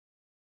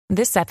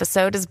This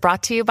episode is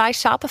brought to you by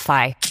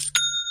Shopify.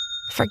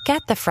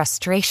 Forget the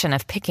frustration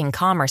of picking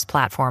commerce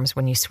platforms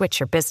when you switch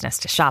your business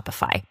to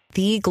Shopify,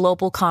 the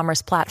global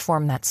commerce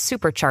platform that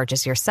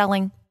supercharges your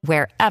selling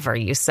wherever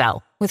you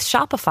sell. With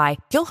Shopify,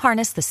 you'll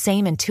harness the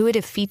same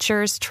intuitive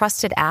features,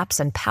 trusted apps,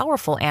 and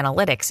powerful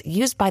analytics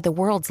used by the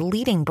world's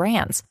leading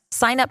brands.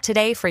 Sign up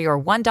today for your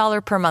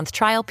 $1 per month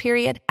trial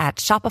period at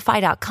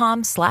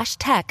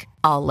shopify.com/tech,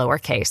 all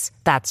lowercase.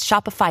 That's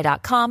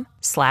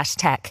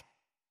shopify.com/tech.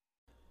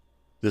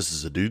 This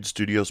is a Dude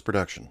Studios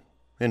production.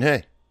 And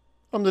hey,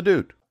 I'm the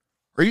Dude.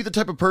 Are you the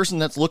type of person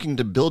that's looking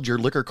to build your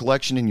liquor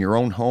collection in your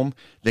own home?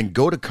 Then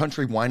go to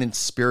Country Wine and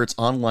Spirits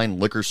online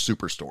liquor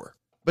superstore.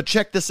 But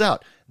check this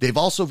out. They've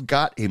also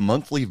got a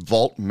monthly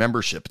vault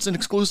membership. It's an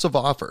exclusive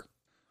offer.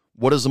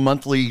 What does a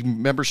monthly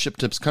membership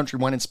to Country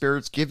Wine and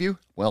Spirits give you?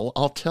 Well,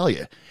 I'll tell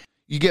you.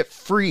 You get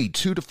free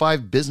 2 to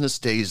 5 business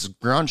days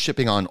ground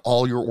shipping on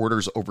all your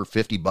orders over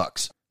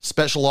 $50.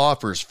 Special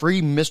offers,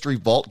 free mystery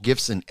vault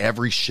gifts in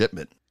every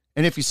shipment.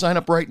 And if you sign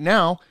up right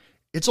now,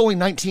 it's only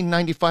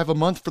 $19.95 a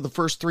month for the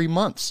first 3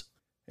 months.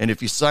 And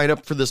if you sign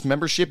up for this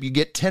membership, you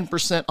get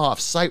 10% off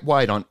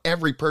site-wide on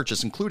every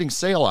purchase, including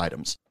sale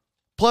items.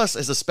 Plus,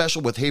 as a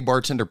special with Hey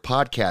Bartender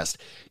podcast,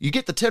 you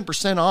get the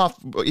 10% off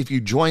if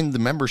you join the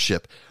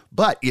membership.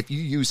 But if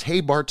you use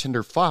Hey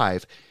Bartender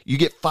 5, you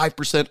get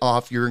 5%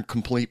 off your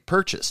complete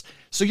purchase.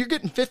 So you're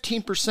getting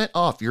 15%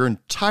 off your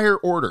entire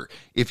order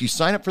if you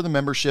sign up for the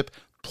membership,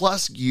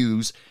 plus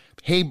use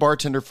Hey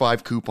Bartender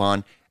 5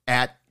 coupon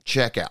at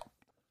checkout.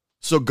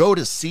 So go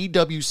to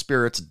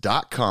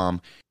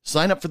cwspirits.com,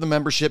 sign up for the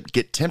membership,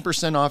 get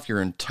 10% off your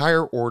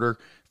entire order,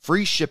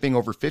 free shipping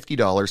over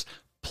 $50.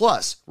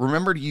 Plus,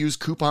 remember to use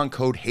coupon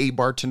code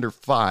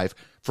HeyBartender5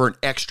 for an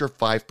extra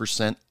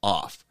 5%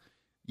 off.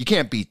 You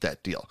can't beat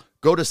that deal.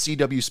 Go to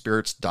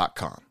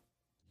cwspirits.com.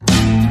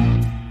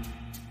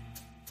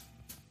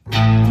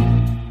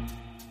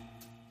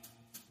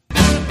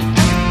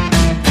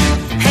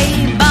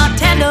 Hey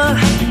bartender,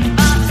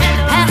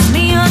 pass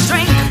me a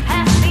drink.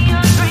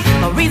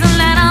 The reason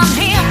that I'm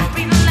here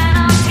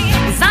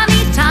is I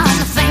need time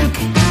to think.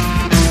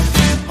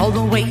 All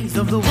the ways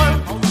of the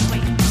world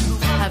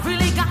have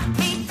really got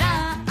me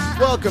down.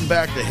 Welcome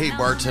back to Hey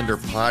Bartender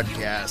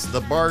Podcast,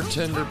 the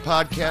bartender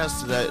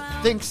podcast that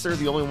thinks they're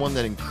the only one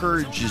that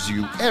encourages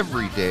you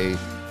every day.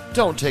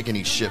 Don't take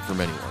any shit from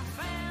anyone.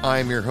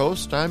 I'm your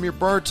host. I'm your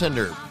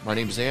bartender. My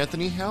name's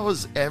Anthony. How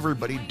is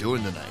everybody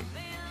doing tonight?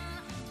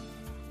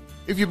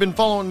 If you've been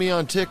following me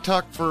on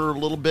TikTok for a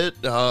little bit,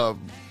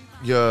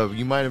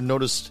 you might have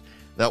noticed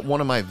that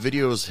one of my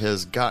videos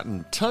has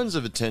gotten tons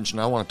of attention.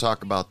 I want to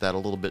talk about that a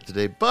little bit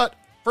today. But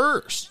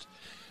first,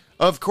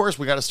 of course,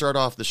 we got to start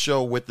off the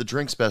show with the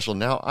drink special.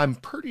 Now, I'm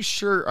pretty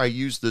sure I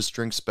used this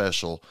drink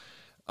special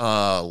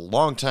a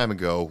long time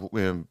ago,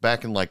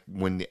 back in like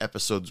when the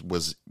episodes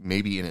was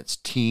maybe in its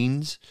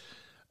teens.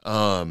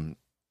 It's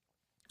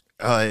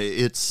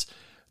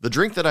the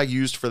drink that I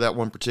used for that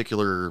one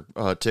particular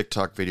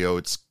TikTok video.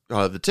 It's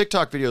the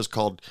TikTok video is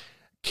called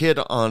Kid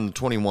on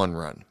 21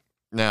 Run.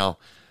 Now,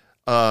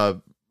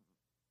 the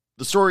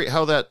story,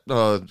 how that,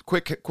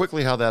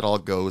 quickly how that all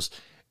goes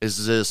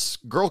is this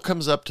girl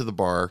comes up to the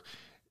bar.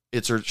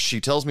 She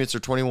tells me it's her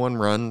 21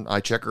 run. I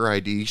check her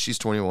ID. She's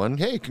 21.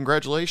 Hey,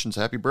 congratulations.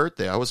 Happy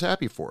birthday. I was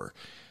happy for her.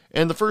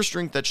 And the first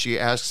drink that she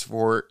asks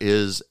for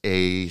is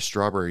a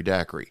strawberry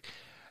daiquiri.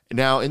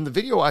 Now, in the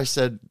video, I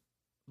said,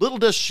 little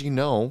does she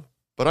know,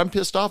 but I'm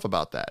pissed off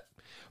about that.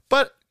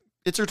 But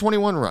it's her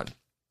 21 run.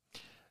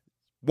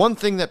 One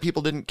thing that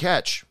people didn't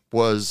catch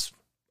was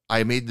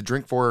I made the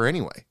drink for her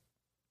anyway.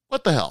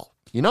 What the hell,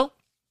 you know?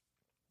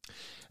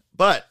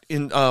 But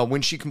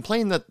when she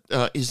complained that,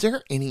 is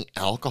there any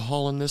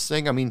alcohol in this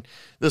thing? I mean,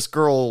 this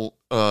girl,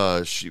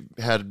 she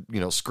had,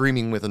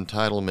 screaming with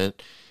entitlement.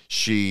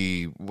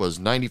 She was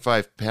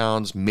 95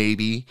 pounds,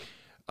 maybe,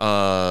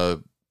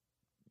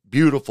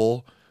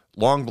 beautiful,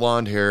 long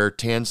blonde hair,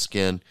 tan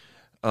skin.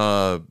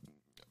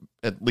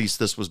 At least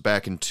this was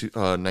back in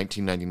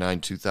 1999,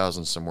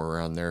 2000, somewhere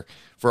around there.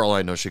 For all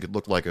I know, she could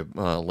look like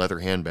a leather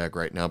handbag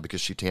right now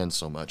because she tans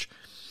so much.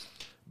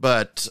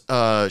 But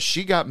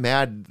she got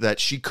mad that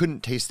she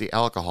couldn't taste the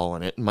alcohol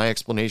in it. And my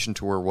explanation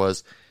to her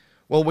was,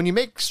 well, when you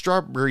make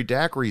strawberry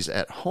daiquiris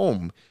at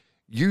home,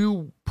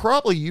 you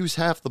probably use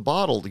half the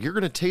bottle. You're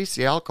going to taste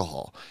the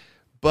alcohol.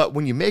 But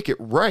when you make it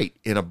right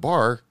in a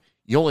bar,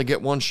 you only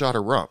get one shot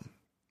of rum.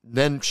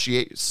 Then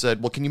she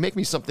said, well, can you make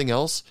me something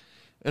else?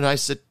 And I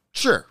said,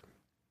 sure.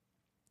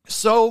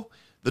 So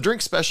the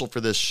drink special for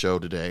this show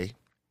today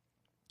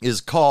is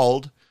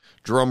called,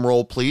 drum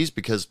roll please,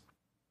 because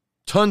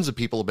tons of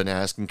people have been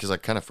asking, because I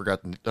kind of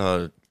forgot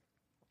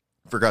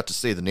to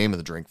say the name of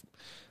the drink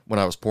when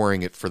I was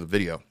pouring it for the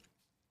video.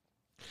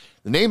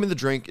 The name of the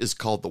drink is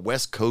called the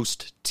West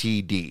Coast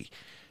TD.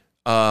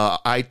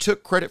 I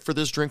took credit for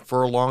this drink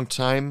for a long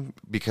time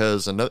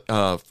because I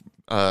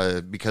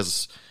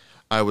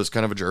was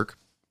kind of a jerk.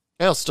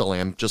 I still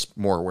am, just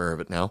more aware of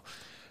it now.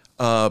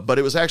 But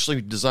it was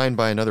actually designed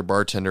by another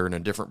bartender in a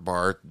different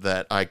bar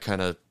that I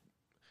kind of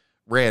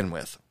ran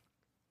with.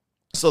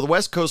 So the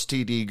West Coast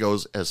TD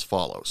goes as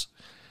follows.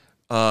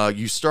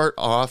 You start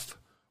off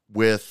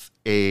with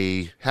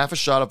a half a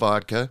shot of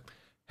vodka,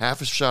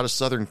 half a shot of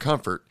Southern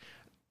Comfort.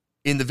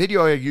 In the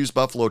video, I use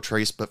Buffalo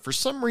Trace, but for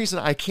some reason,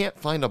 I can't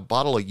find a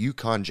bottle of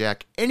Yukon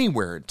Jack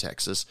anywhere in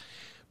Texas.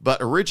 But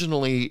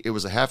originally, it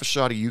was a half a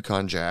shot of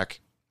Yukon Jack.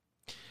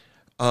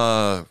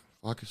 Vodka,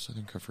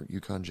 Southern Comfort,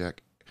 Yukon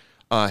Jack.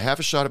 Half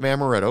a shot of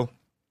Amaretto.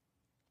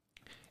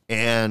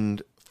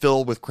 And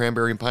fill with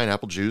cranberry and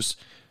pineapple juice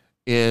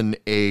in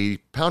a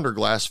pounder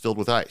glass filled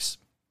with ice.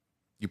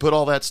 You put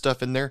all that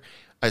stuff in there.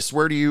 I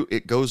swear to you,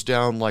 it goes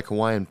down like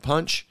Hawaiian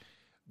Punch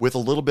with a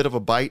little bit of a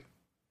bite.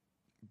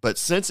 But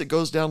since it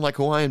goes down like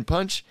Hawaiian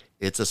Punch,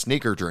 it's a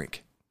sneaker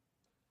drink.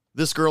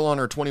 This girl on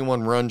her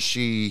 21 run,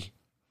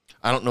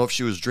 I don't know if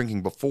she was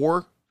drinking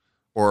before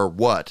or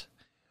what,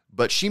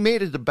 but she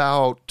made it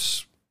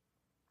about,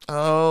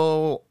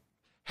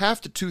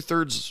 half to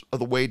 2/3 of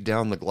the way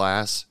down the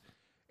glass,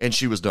 and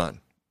she was done.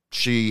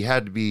 She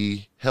had to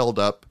be held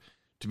up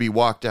to be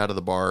walked out of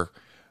the bar.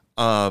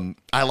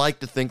 I like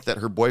to think that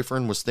her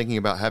boyfriend was thinking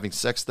about having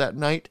sex that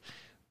night,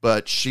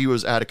 but she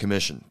was out of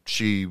commission.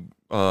 She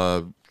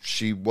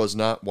was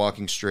not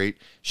walking straight.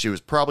 She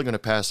was probably going to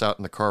pass out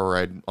in the car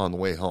ride on the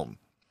way home.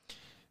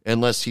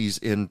 Unless he's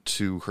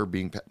into her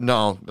being...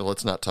 No,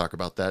 let's not talk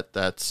about that.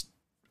 That's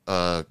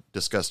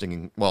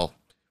disgusting. Well,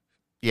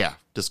 yeah,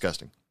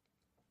 disgusting.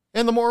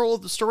 And the moral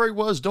of the story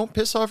was, don't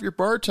piss off your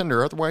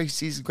bartender, otherwise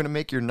he's going to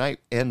make your night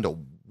end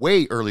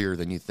way earlier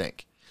than you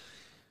think.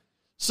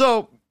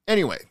 So,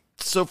 anyway,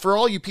 for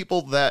all you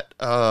people that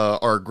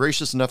are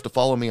gracious enough to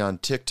follow me on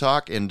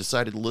TikTok and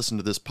decided to listen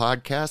to this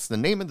podcast, the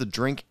name of the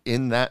drink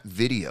in that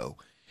video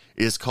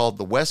is called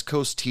the West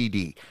Coast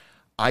TD.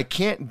 I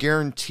can't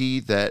guarantee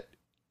that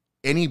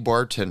any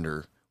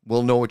bartender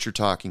will know what you're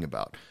talking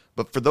about.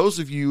 But for those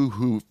of you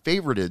who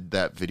favorited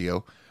that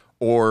video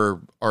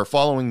or are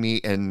following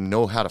me and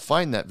know how to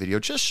find that video,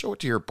 just show it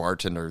to your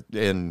bartender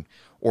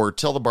or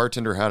tell the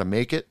bartender how to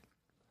make it.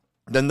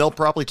 Then they'll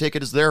probably take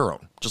it as their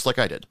own, just like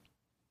I did.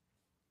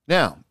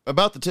 Now,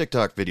 about the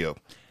TikTok video.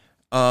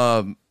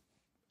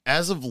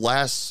 As of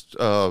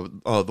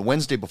the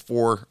Wednesday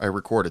before I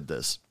recorded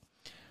this,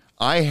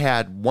 I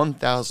had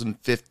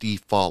 1,050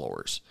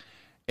 followers.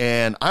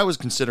 And I was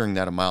considering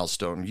that a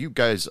milestone. You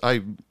guys,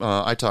 I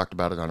talked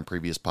about it on a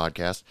previous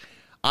podcast.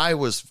 I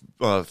was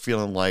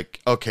feeling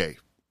like, okay,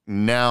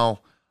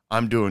 now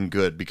I'm doing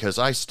good because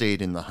I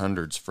stayed in the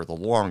hundreds for the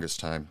longest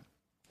time.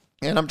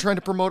 And I'm trying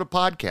to promote a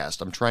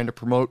podcast. I'm trying to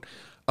promote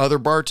other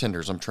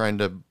bartenders. I'm trying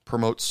to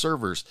promote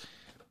servers.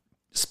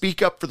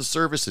 Speak up for the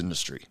service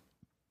industry.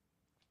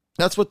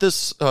 That's what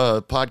this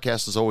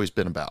podcast has always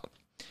been about.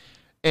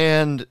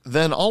 And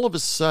then all of a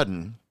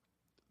sudden,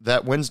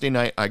 that Wednesday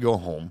night, I go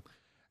home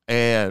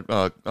and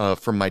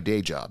from my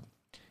day job.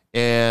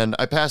 And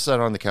I passed out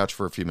on the couch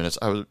for a few minutes.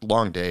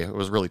 Long day. I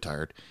was really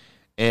tired.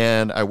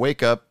 And I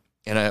wake up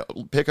and I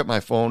pick up my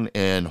phone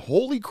and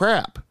holy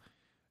crap,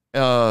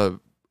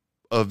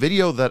 a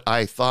video that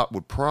I thought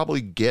would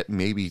probably get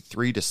maybe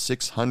 300 to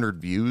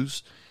 600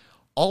 views,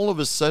 all of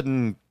a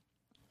sudden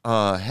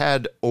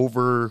had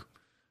over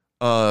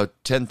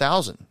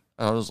 10,000.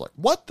 I was like,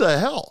 what the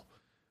hell?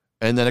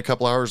 And then a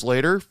couple hours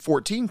later,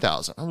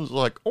 14,000. I was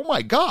like, oh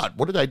my God,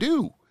 what did I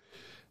do?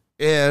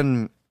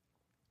 And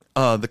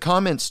the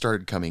comments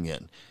started coming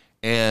in,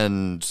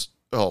 and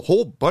a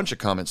whole bunch of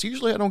comments.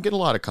 Usually I don't get a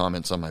lot of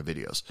comments on my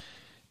videos.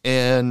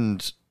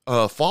 And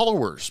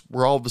followers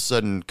were all of a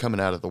sudden coming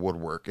out of the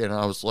woodwork. And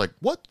I was like,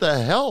 what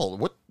the hell?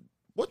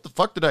 What the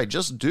fuck did I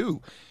just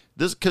do?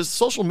 This, because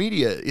social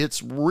media,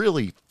 it's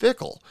really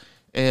fickle.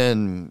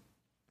 And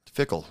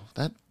fickle,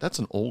 that's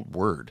an old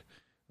word.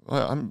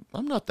 I'm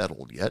not that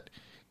old yet.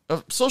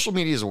 Social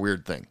media is a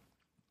weird thing.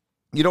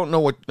 You don't know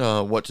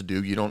what to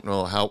do. You don't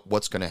know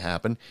what's going to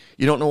happen.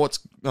 You don't know what's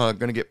going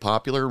to get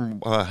popular,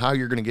 how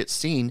you're going to get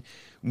seen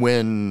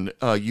when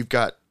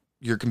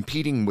you're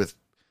competing with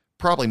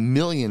probably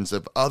millions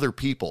of other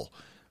people.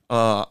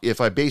 If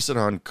I base it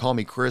on Call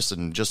Me Chris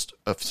and just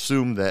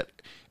assume that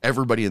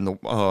everybody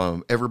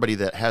everybody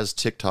that has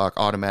TikTok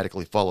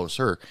automatically follows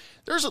her,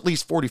 there's at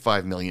least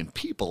 45 million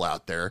people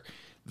out there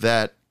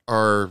that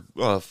are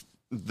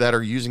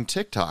using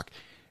TikTok.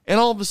 And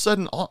all of a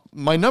sudden,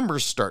 my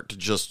numbers start to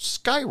just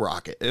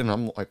skyrocket. And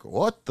I'm like,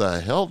 what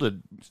the hell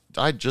did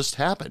I just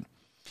happen?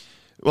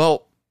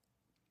 Well,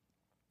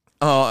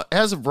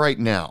 as of right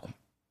now,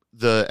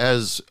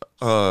 as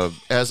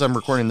I'm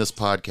recording this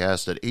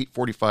podcast at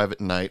 8:45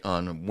 at night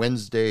on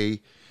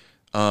Wednesday,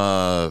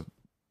 what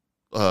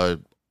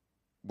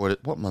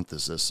month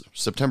is this?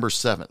 September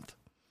 7th.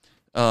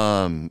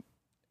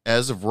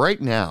 As of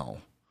right now,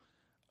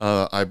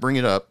 I bring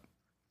it up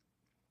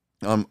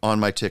on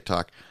my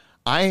TikTok.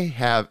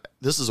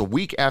 This is a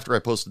week after I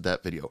posted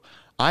that video.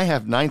 I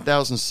have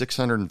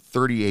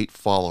 9,638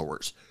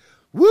 followers.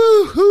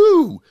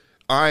 Woohoo!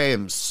 I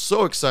am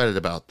so excited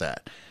about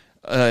that.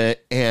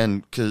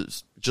 And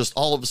because just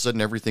all of a sudden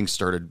everything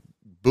started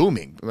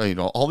booming.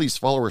 All these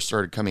followers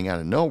started coming out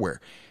of nowhere.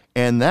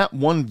 And that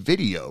one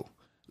video,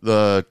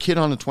 the Kid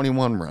on the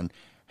 21 Run,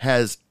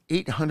 has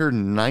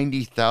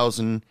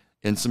 890,000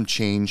 and some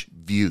change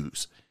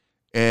views.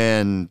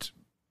 And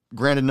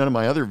granted, none of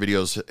my other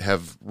videos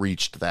have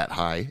reached that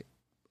high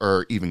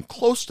or even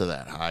close to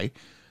that high.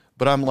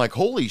 But I'm like,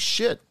 holy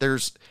shit,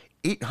 there's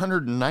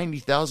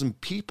 890,000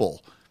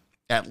 people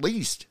at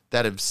least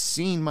that have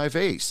seen my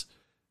face.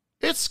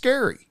 It's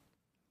scary,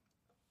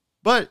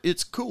 but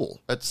it's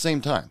cool at the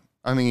same time.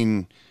 I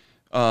mean,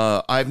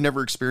 I've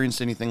never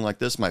experienced anything like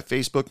this. My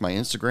Facebook, my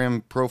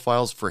Instagram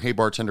profiles for Hey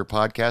Bartender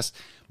Podcast,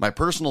 my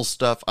personal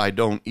stuff, I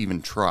don't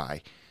even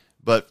try.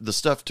 But the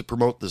stuff to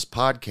promote this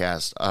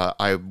podcast,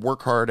 I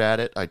work hard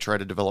at it. I try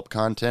to develop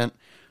content,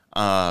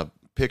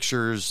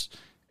 pictures,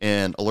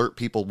 and alert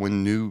people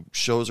when new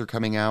shows are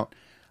coming out.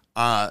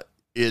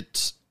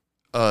 It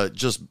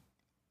just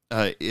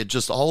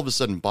all of a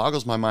sudden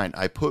boggles my mind.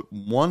 I put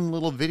one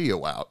little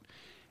video out,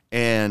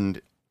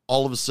 and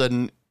all of a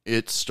sudden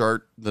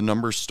the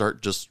numbers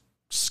start just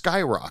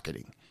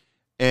skyrocketing.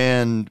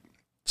 And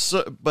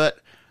so, but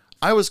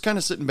I was kind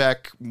of sitting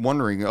back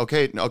wondering,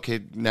 okay,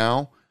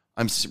 now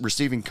I'm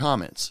receiving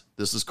comments.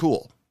 This is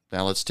cool.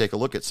 Now let's take a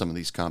look at some of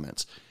these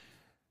comments.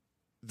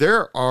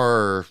 There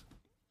are,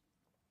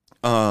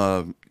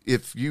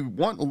 if you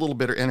want a little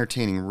bit of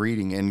entertaining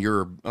reading and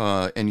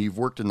you've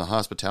worked in the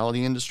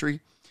hospitality industry,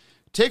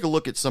 take a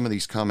look at some of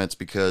these comments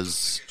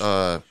because,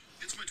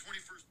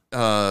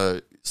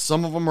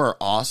 some of them are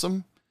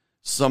awesome.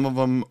 Some of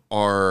them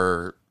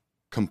are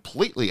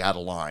completely out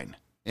of line.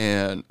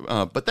 And,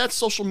 but that's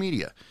social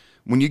media.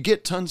 When you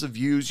get tons of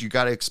views, you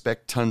got to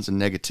expect tons of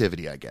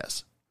negativity, I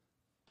guess.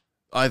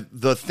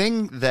 The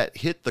thing that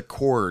hit the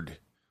chord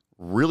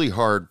really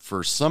hard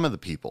for some of the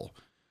people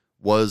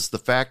was the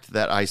fact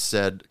that I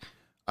said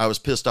I was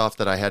pissed off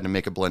that I had to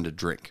make a blended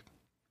drink.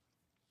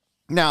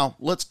 Now,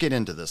 let's get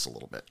into this a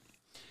little bit.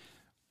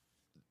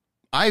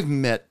 I've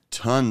met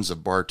tons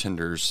of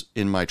bartenders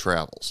in my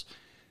travels.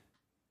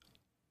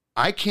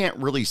 I can't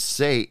really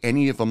say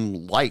any of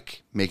them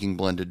like making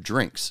blended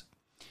drinks,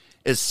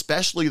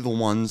 especially the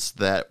ones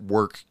that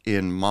work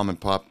in mom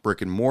and pop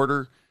brick and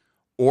mortar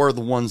or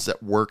the ones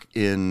that work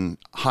in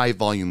high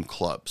volume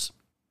clubs.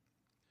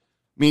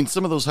 I mean,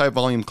 some of those high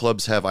volume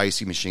clubs have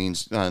icy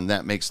machines, and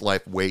that makes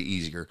life way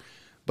easier.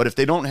 But if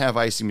they don't have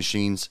icy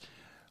machines,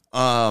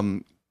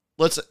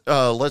 let's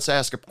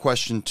ask a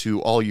question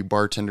to all you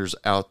bartenders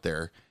out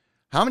there.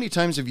 How many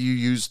times have you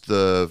used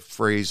the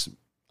phrase,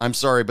 "I'm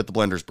sorry, but the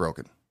blender's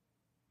broken"?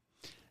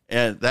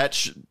 And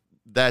that's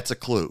a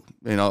clue.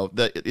 You know,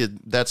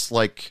 that's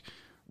like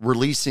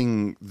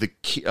releasing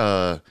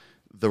the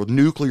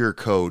nuclear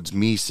codes,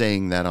 me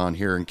saying that on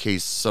here in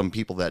case some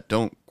people that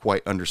don't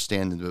quite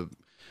understand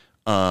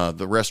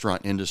the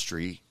restaurant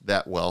industry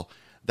that well,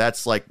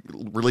 that's like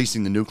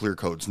releasing the nuclear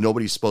codes.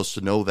 Nobody's supposed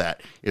to know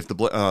that.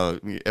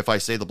 If I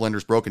say the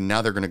blender's broken,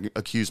 now they're going to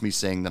accuse me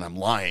saying that I'm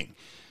lying.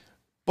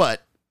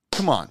 But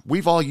come on,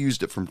 we've all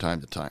used it from time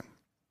to time.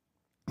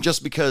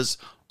 Just because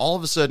all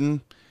of a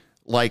sudden,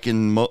 like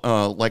in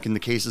the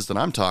cases that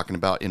I'm talking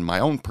about in my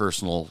own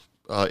personal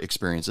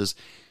experiences,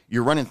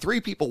 you're running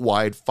 3 people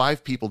wide,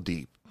 5 people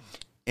deep,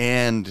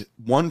 and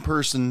one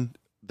person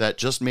that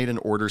just made an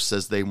order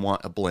says they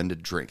want a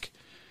blended drink.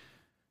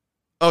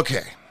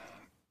 Okay.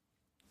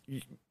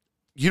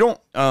 You don't,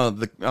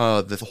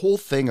 the whole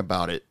thing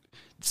about it,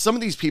 some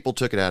of these people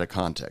took it out of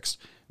context.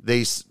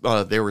 They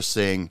were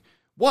saying,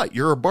 what,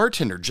 you're a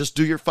bartender, just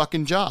do your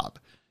fucking job.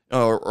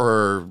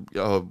 Or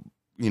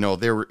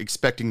they were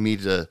expecting me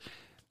to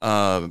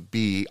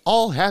be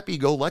all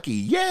happy-go-lucky.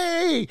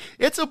 Yay!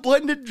 It's a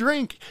blended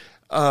drink.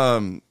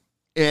 And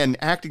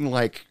acting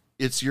like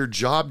it's your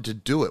job to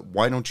do it.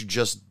 Why don't you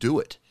just do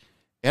it?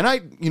 And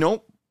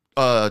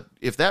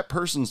if that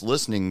person's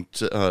listening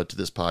to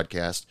this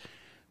podcast,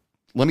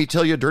 let me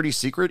tell you a dirty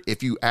secret.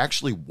 If you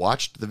actually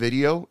watched the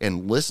video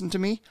and listened to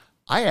me,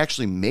 I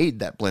actually made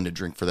that blended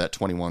drink for that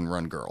 21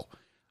 Run girl.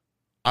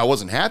 I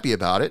wasn't happy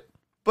about it,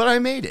 but I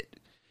made it.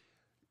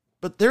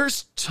 But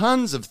there's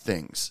tons of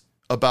things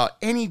about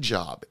any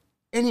job,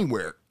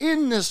 anywhere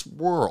in this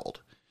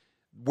world,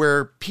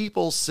 where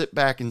people sit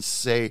back and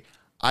say,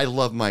 I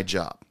love my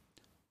job.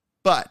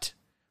 But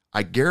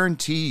I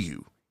guarantee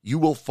you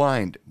will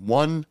find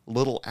one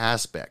little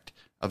aspect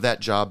of that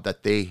job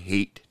that they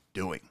hate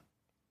doing.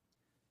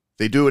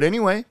 They do it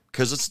anyway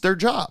because it's their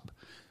job.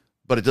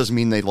 But it doesn't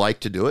mean they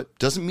like to do it.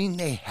 Doesn't mean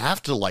they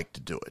have to like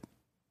to do it.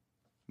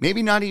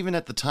 Maybe not even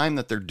at the time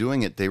that they're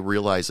doing it, they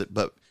realize it.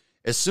 But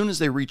as soon as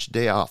they reach a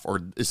day off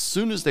or as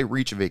soon as they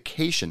reach a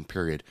vacation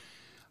period,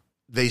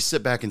 they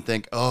sit back and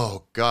think,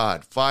 oh,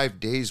 God, 5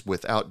 days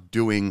without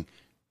doing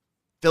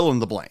fill in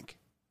the blank.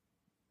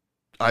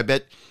 I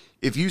bet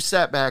if you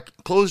sat back,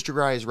 closed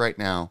your eyes right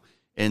now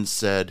and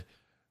said,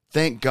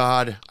 thank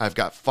God I've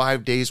got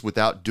 5 days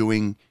without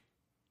doing,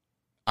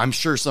 I'm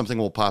sure something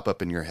will pop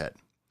up in your head.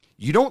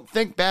 You don't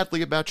think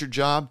badly about your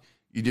job.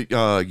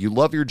 You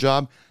love your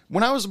job.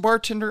 When I was a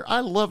bartender,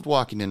 I loved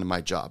walking into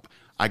my job.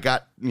 I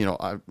got,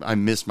 I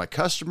missed my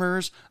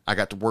customers. I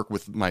got to work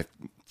with my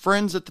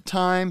friends at the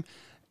time.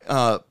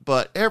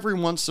 But every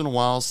once in a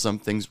while, some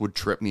things would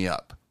trip me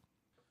up.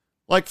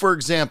 Like, for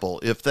example,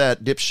 if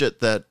that dipshit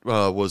that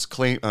was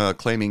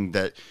claiming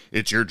that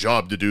it's your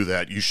job to do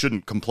that, you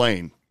shouldn't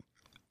complain.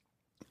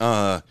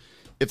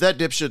 If that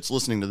dipshit's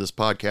listening to this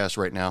podcast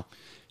right now,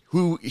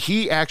 who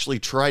he actually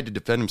tried to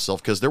defend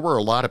himself, because there were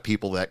a lot of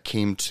people that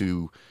came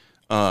to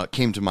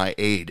my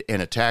aid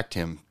and attacked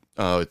him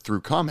through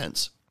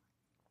comments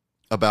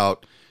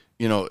about,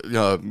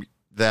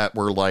 that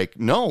were like,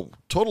 no,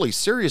 totally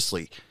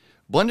seriously,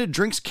 blended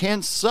drinks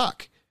can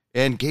suck,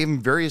 and gave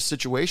him various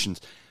situations.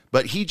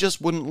 But he just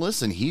wouldn't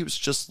listen. He was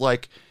just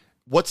like,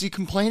 what's he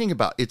complaining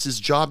about? It's his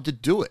job to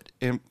do it.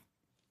 And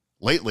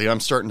lately, I'm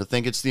starting to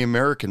think it's the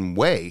American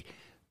way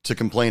to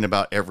complain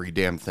about every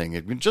damn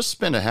thing. Just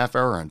spend a half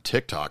hour on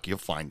TikTok, you'll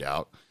find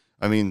out.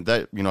 I mean,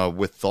 that,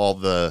 with all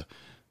the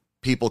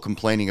people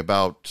complaining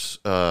about,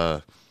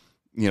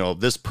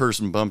 this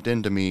person bumped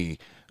into me,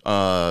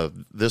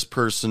 this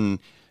person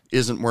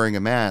isn't wearing a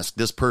mask,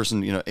 this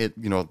person, the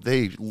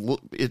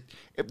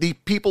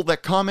people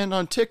that comment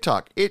on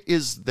TikTok, it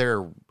is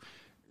their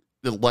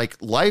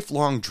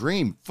lifelong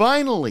dream.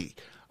 Finally,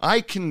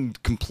 I can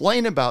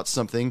complain about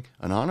something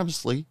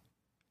anonymously.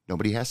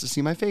 Nobody has to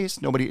see my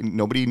face.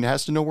 Nobody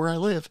has to know where I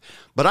live.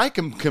 But I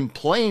can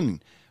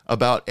complain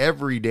about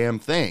every damn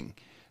thing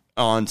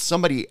on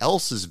somebody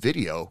else's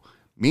video.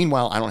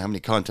 Meanwhile, I don't have any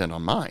content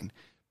on mine.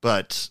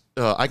 But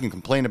I can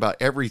complain about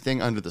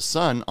everything under the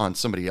sun on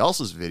somebody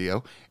else's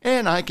video,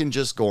 and I can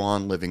just go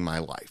on living my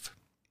life.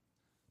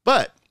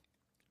 But,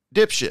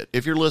 dipshit,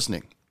 if you're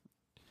listening,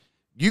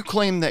 you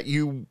claim that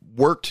you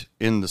worked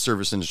in the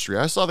service industry.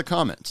 I saw the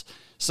comments.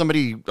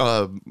 Somebody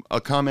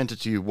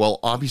commented to you, well,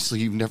 obviously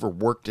you've never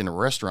worked in a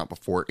restaurant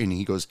before. And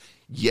he goes,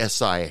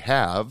 yes, I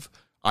have.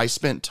 I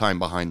spent time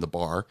behind the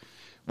bar.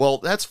 Well,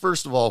 that's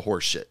first of all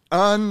horseshit.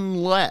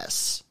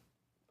 Unless,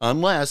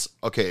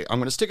 okay, I'm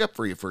going to stick up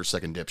for you for a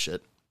second, dipshit.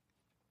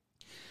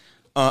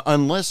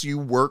 Unless you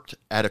worked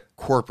at a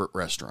corporate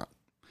restaurant.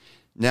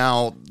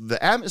 Now,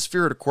 the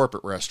atmosphere at a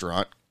corporate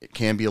restaurant, it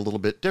can be a little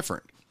bit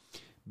different.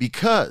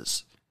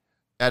 Because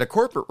at a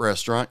corporate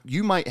restaurant,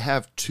 you might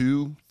have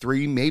 2,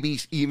 3, maybe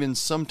even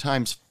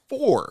sometimes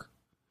 4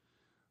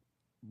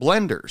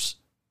 blenders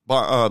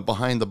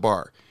behind the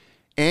bar.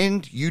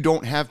 And you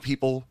don't have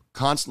people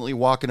constantly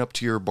walking up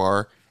to your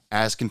bar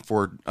asking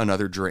for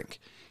another drink.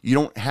 You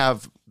don't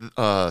have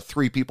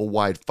 3 people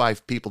wide,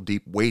 5 people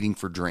deep waiting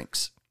for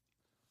drinks.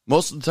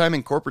 Most of the time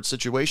in corporate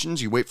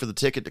situations, you wait for the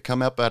ticket to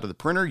come up out of the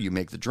printer, you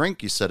make the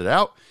drink, you set it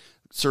out,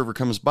 server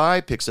comes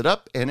by, picks it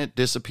up, and it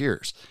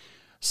disappears.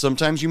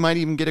 Sometimes you might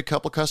even get a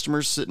couple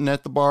customers sitting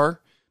at the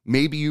bar.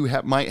 Maybe you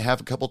might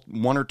have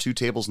 1 or 2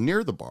 tables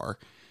near the bar,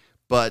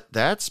 but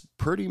that's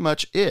pretty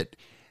much it.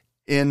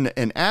 In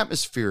an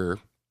atmosphere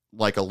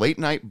like a late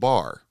night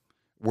bar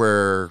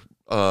where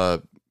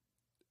a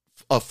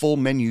full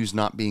menu is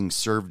not being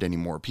served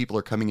anymore, people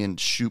are coming in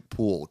to shoot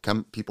pool,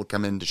 people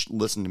come in to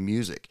listen to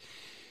music,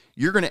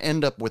 you're going to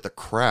end up with a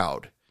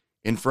crowd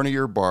in front of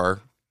your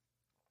bar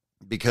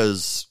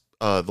because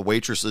the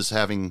waitress is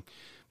having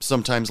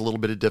sometimes a little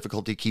bit of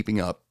difficulty keeping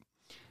up.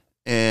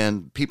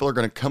 And people are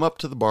going to come up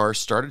to the bar,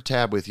 start a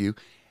tab with you,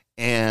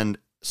 and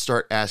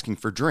start asking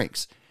for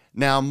drinks.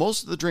 Now,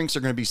 most of the drinks are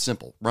going to be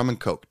simple. Rum and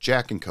Coke,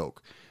 Jack and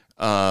Coke,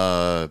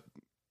 vodka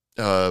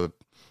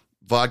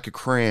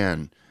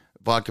cran,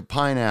 vodka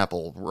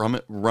pineapple,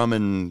 rum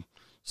and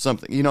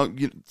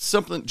something.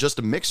 Something, just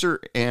a mixer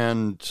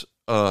and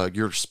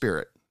your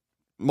spirit.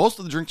 Most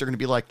of the drinks are going to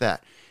be like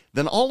that.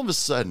 Then all of a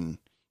sudden,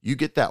 you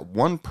get that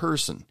one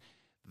person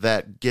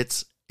that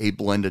gets a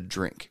blended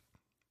drink.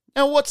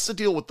 Now, what's the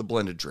deal with the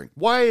blended drink?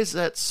 Why is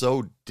that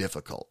so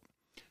difficult?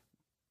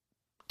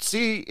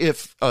 See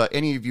if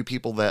any of you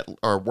people that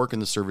are working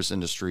the service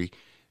industry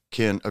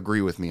can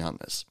agree with me on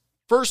this.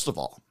 First of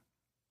all,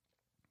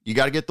 you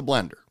got to get the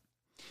blender.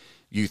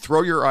 You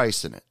throw your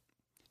ice in it.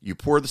 You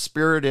pour the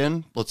spirit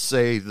in, let's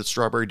say the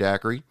strawberry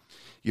daiquiri.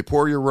 You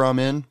pour your rum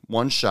in,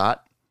 1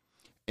 shot,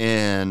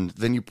 and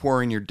then you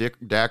pour in your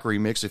daiquiri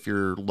mix if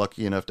you're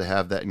lucky enough to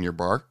have that in your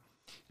bar.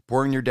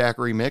 Pour in your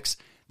daiquiri mix.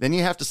 Then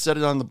you have to set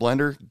it on the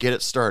blender, get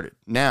it started.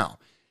 Now,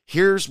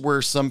 here's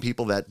where some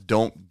people that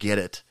don't get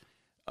it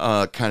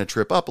kind of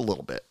trip up a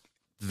little bit.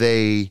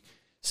 They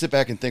sit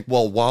back and think,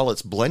 well, while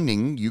it's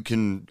blending, you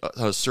can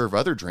serve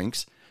other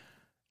drinks.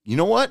 You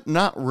know what?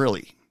 Not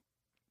really.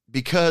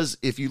 Because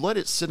if you let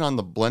it sit on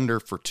the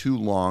blender for too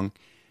long,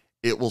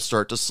 it will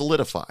start to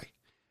solidify.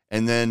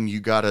 And then you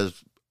got to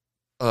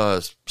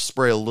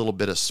spray a little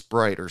bit of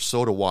Sprite or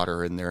soda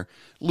water in there,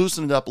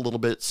 loosen it up a little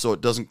bit so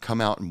it doesn't come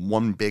out in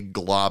one big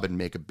glob and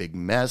make a big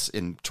mess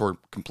and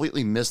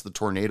completely miss the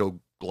tornado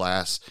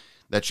glass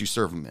that you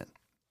serve them in.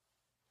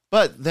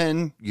 But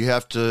then you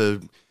have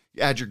to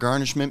add your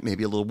garnishment,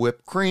 maybe a little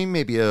whipped cream,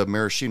 maybe a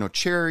maraschino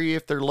cherry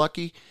if they're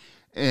lucky,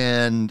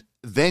 and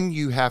then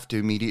you have to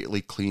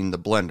immediately clean the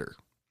blender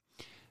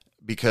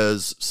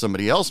because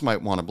somebody else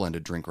might want a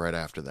blended drink right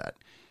after that.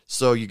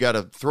 So you got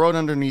to throw it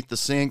underneath the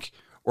sink,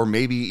 or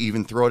maybe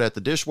even throw it at the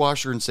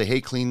dishwasher and say,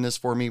 hey, clean this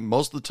for me.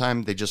 Most of the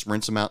time, they just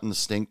rinse them out in the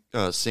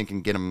sink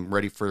and get them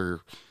ready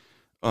for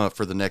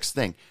the next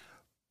thing.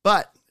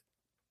 But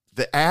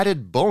The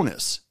added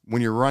bonus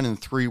when you're running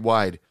 3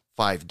 wide,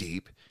 5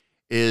 deep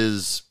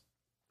is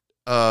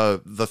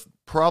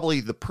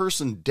probably the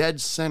person dead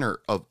center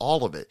of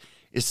all of it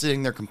is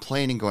sitting there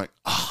complaining, going,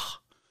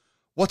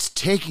 what's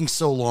taking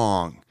so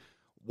long?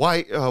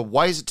 Why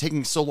is it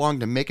taking so long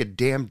to make a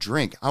damn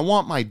drink? I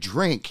want my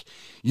drink.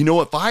 You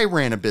know, if I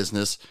ran a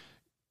business,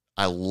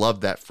 I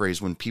love that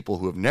phrase when people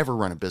who have never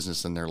run a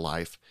business in their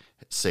life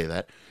say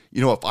that. You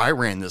know, if I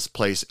ran this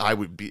place,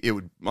 it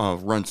would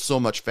run so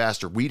much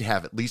faster. We'd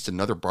have at least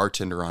another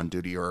bartender on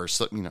duty or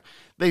something. You know,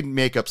 they'd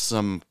make up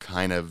some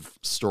kind of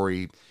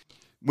story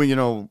when, you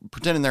know,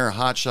 pretending they're a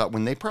hotshot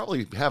when they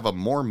probably have a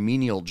more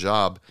menial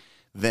job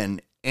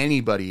than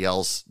anybody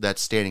else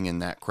that's standing in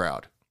that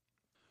crowd.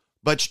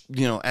 But,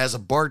 you know, as a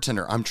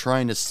bartender, I'm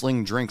trying to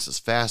sling drinks as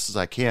fast as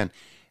I can.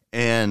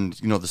 And,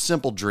 you know, the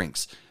simple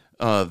drinks,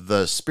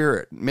 the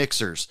spirit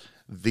mixers,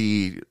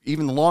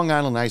 even the Long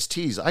Island iced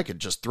teas, I could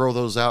just throw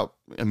those out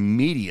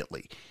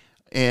immediately.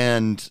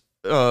 And,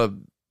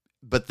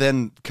 but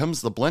then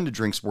comes the blended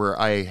drinks where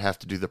I have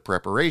to do the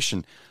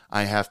preparation.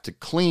 I have to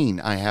clean.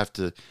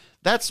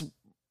 That's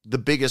the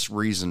biggest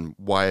reason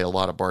why a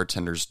lot of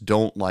bartenders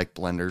don't like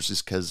blenders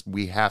is because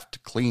we have to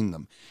clean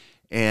them.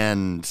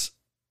 And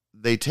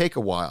they take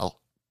a while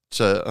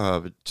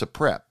to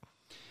prep.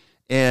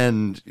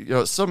 And, you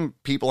know, some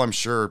people I'm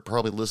sure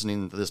probably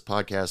listening to this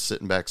podcast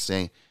sitting back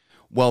saying,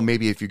 well,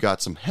 maybe if you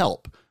got some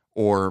help,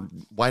 or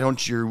why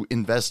don't you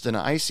invest in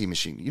an icy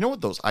machine? You know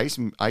what? Those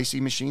icy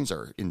machines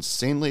are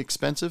insanely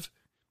expensive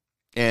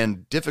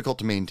and difficult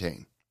to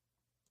maintain.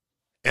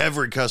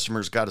 Every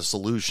customer's got a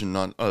solution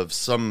on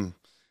some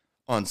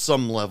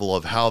level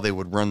of how they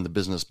would run the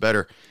business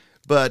better.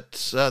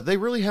 But they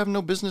really have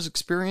no business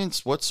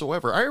experience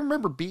whatsoever. I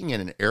remember being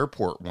in an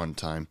airport one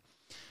time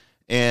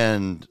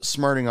and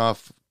smarting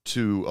off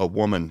to a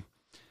woman.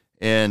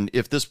 And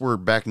if this were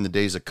back in the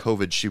days of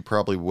COVID, she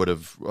probably would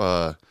have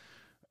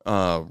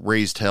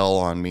raised hell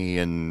on me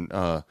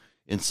and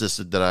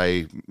insisted that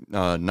I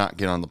not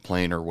get on the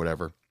plane or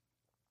whatever.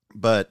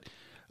 But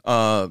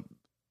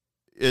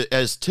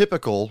as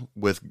typical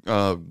with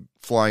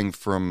flying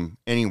from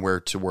anywhere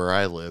to where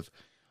I live,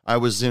 I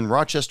was in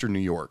Rochester, New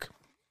York.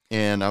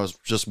 And I was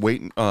just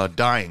waiting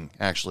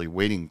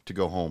to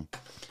go home.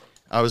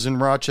 I was in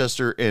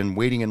Rochester and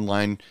waiting in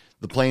line.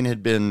 The plane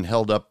had been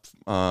held up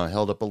a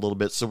little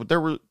bit, so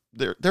there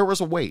was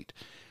a wait.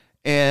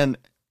 And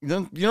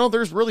you know,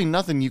 there's really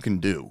nothing you can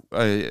do,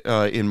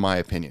 in my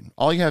opinion.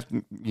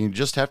 You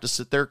just have to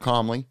sit there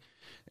calmly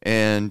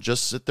and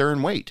just sit there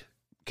and wait,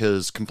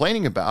 because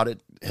complaining about it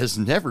has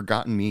never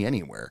gotten me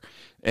anywhere,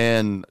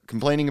 and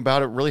complaining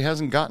about it really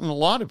hasn't gotten a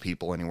lot of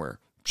people anywhere.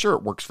 Sure,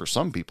 it works for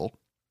some people.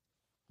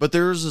 But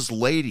there was this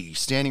lady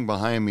standing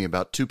behind me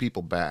about 2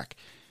 people back,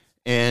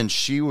 and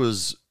she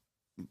was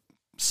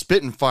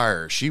spitting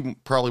fire. She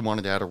probably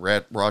wanted out of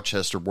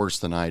Rochester worse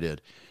than I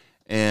did.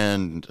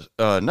 And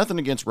nothing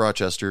against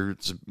Rochester.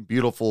 It's a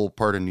beautiful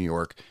part of New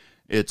York.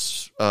 It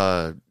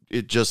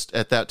just,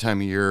 at that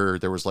time of year,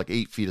 there was like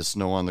 8 feet of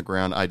snow on the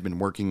ground. I'd been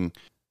working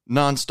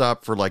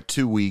nonstop for like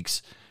 2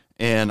 weeks,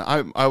 and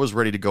I was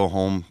ready to go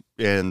home,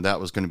 and that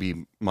was going to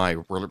be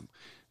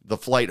the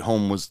flight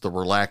home was the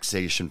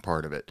relaxation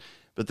part of it.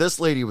 But this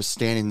lady was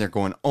standing there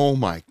going, oh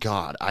my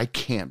God, I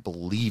can't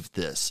believe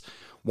this.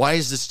 Why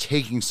is this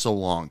taking so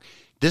long?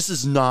 This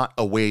is not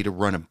a way to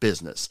run a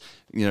business.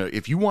 You know,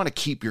 if you want to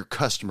keep your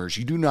customers,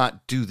 you do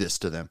not do this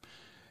to them.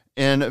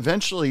 And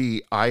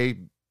eventually I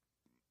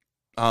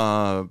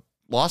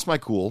lost my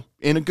cool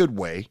in a good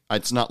way.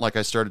 It's not like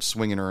I started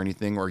swinging or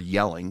anything or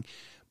yelling,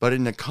 but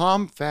in a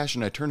calm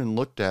fashion, I turned and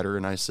looked at her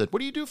and I said, what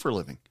do you do for a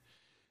living?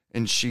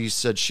 And she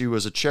said she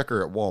was a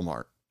checker at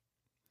Walmart.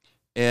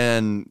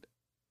 And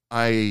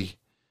I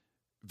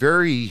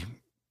very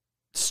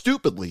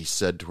stupidly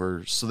said to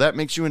her, so that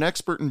makes you an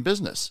expert in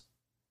business.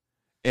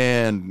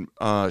 And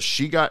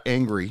she got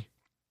angry,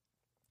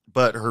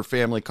 but her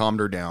family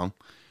calmed her down.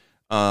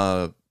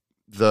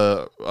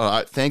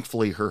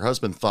 Thankfully, her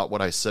husband thought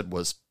what I said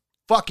was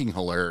fucking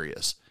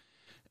hilarious.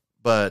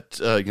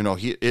 But, you know,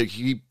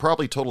 he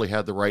probably totally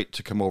had the right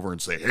to come over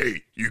and say,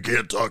 hey, you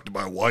can't talk to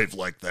my wife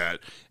like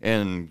that.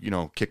 And, you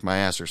know, kick my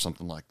ass or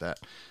something like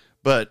that.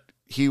 But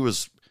he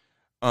was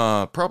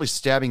probably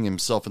stabbing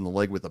himself in the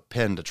leg with a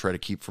pen to try to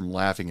keep from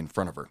laughing in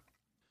front of her.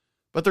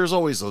 But there's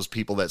always those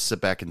people that sit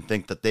back and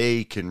think that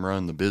they can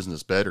run the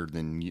business better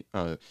than,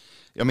 I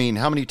mean,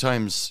 how many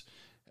times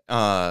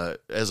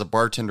as a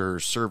bartender or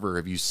server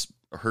have you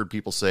heard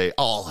people say,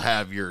 I'll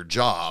have your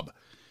job?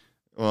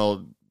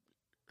 Well,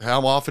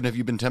 how often have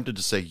you been tempted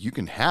to say, you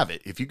can have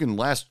it? If you can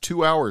last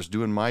 2 hours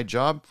doing my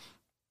job,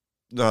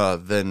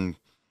 then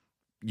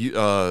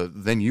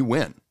you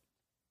win.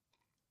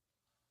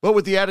 But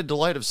with the added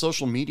delight of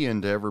social media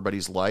into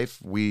everybody's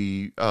life,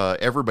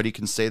 everybody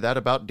can say that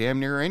about damn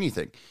near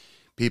anything.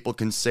 People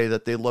can say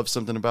that they love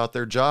something about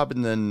their job,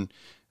 and then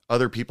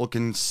other people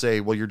can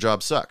say, well, your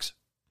job sucks.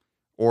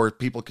 Or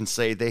people can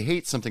say they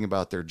hate something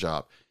about their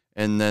job,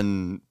 and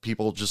then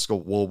people just go,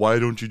 well, why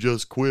don't you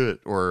just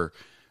quit? Or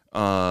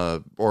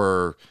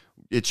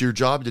it's your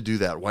job to do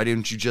that. Why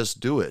didn't you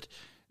just do it?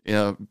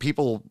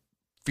 People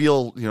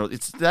feel,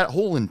 it's that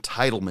whole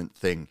entitlement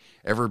thing.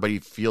 Everybody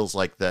feels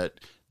like that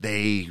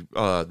they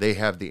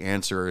have the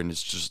answer,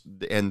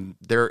 and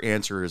their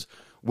answer is,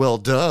 well,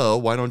 duh,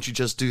 why don't you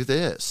just do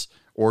this?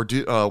 Or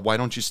why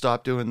don't you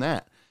stop doing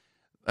that?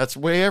 That's the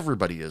way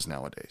everybody is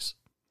nowadays.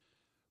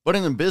 But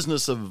in the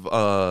business of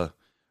the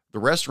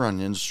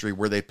restaurant industry,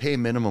 where they pay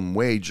minimum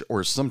wage,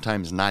 or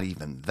sometimes not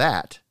even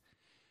that,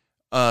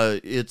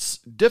 it's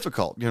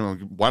difficult.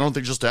 Why don't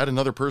they just add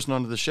another person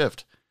onto the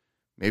shift?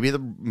 Maybe the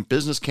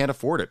business can't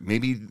afford it.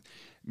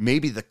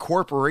 Maybe the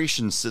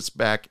corporation sits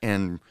back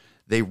and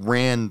they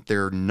ran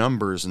their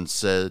numbers and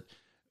said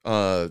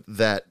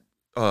that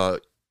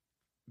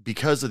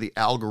because of the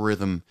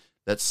algorithm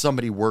that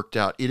somebody worked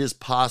out, it is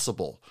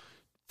possible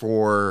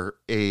for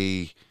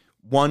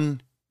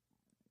one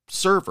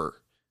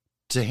server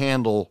to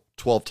handle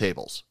 12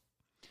 tables.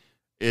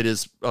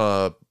 It's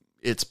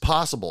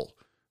possible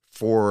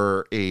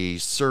for a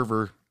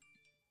server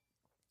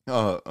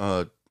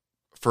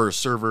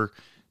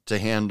to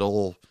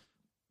handle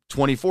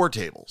 24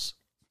 tables.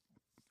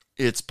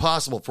 It's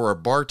possible for a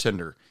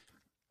bartender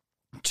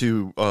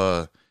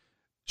to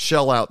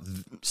shell out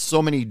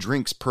so many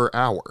drinks per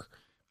hour.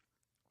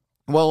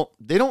 Well,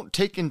 they don't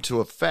take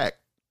into effect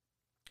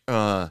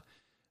that,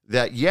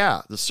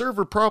 the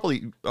server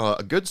probably,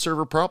 a good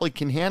server probably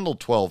can handle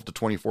 12 to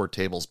 24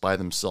 tables by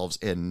themselves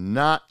and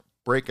not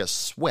break a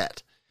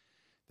sweat.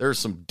 There's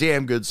some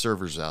damn good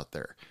servers out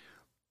there.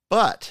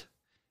 But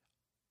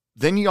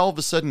then you all of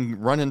a sudden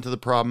run into the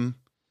problem,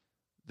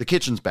 the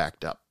kitchen's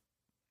backed up.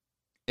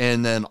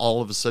 And then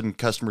all of a sudden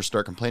customers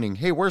start complaining,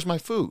 hey, where's my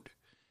food?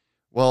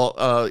 Well,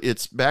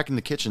 it's back in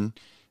the kitchen.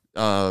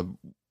 I'm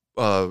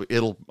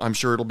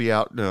sure it'll be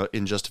out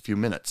in just a few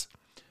minutes.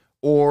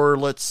 Or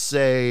let's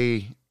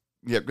say,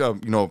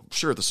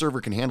 sure, the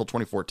server can handle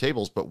 24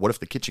 tables, but what if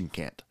the kitchen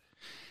can't?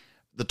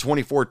 The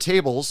 24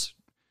 tables,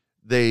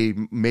 they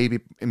may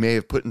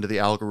have put into the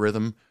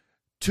algorithm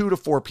 2 to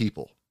 4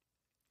 people.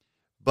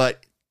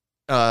 But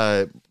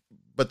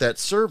that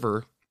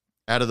server,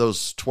 out of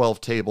those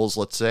 12 tables,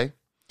 let's say,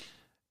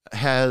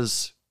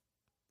 has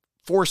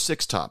 4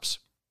 6-tops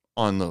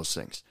on those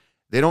things.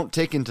 They don't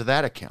take into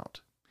that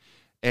account.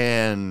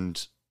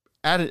 And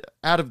out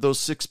of those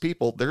 6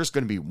 people, there's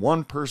going to be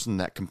one person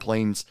that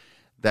complains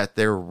that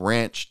their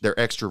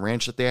extra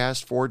ranch that they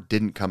asked for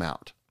didn't come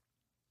out.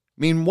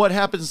 I mean, what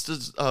happens to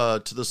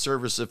the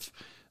service if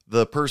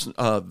the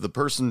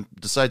person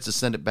decides to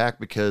send it back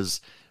because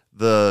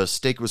the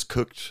steak was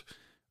cooked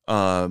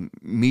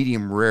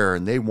medium rare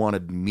and they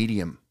wanted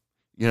medium?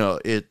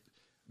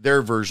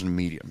 Their version of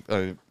medium.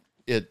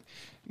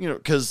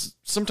 Because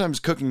sometimes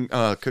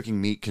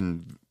cooking meat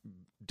can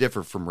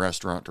differ from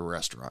restaurant to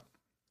restaurant.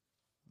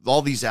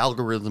 All these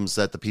algorithms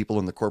that the people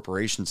in the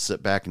corporation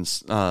sit back and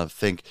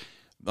think,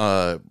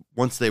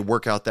 once they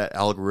work out that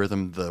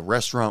algorithm, the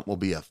restaurant will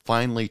be a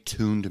finely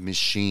tuned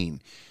machine.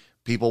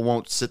 People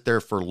won't sit there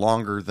for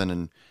longer than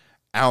an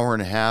hour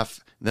and a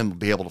half, then we'll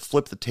be able to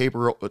flip the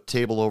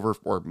table over,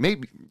 or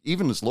maybe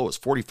even as low as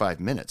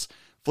 45 minutes.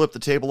 Flip the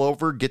table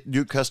over, get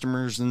new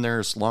customers in there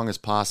as long as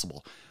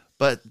possible.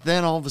 But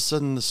then all of a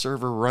sudden the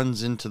server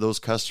runs into those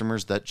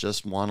customers that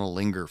just want to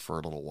linger for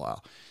a little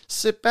while.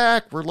 Sit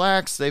back,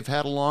 relax, they've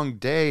had a long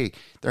day.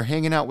 They're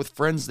hanging out with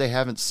friends they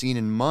haven't seen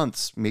in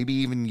months, maybe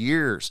even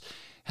years.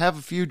 Have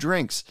a few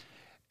drinks,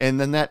 and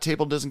then that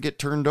table doesn't get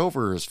turned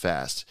over as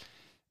fast.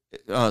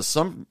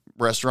 Some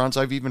restaurants,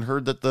 I've even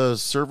heard that the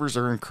servers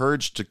are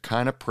encouraged to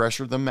kind of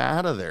pressure them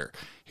out of there.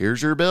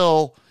 Here's your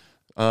bill.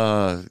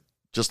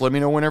 Just let me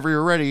know whenever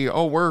you're ready.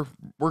 Oh, we're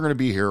going to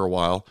be here a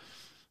while.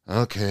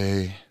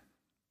 Okay.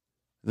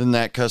 Then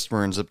that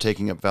customer ends up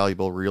taking up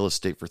valuable real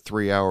estate for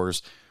 3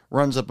 hours,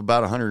 runs up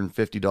about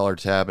 $150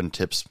 tab, and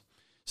tips,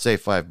 say,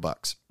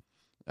 $5.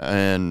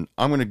 And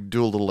I'm going to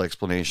do a little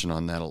explanation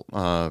on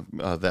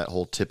that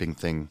whole tipping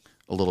thing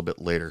a little bit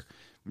later.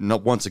 No,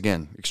 once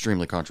again,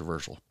 extremely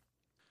controversial.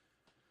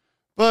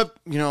 But,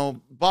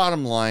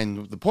 bottom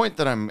line, the point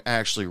that I'm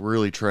actually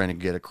really trying to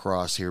get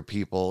across here,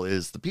 people,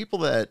 is the people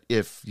that,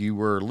 if you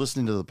were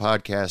listening to the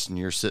podcast and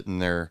you're sitting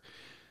there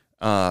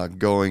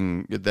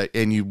going that,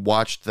 and you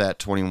watched that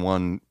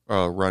 21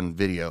 run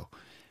video,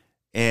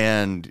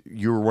 and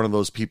you were one of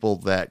those people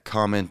that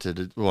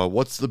commented, well,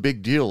 what's the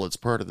big deal? It's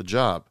part of the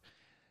job.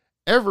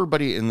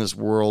 Everybody in this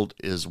world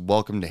is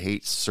welcome to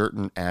hate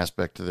certain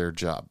aspect of their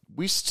job.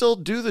 We still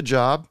do the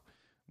job.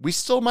 We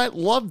still might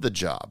love the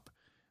job,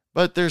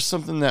 but there's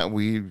something that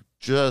we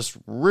just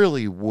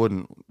really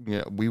wouldn't,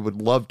 we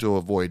would love to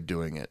avoid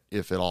doing it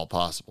if at all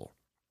possible.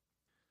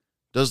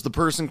 Does the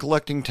person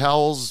collecting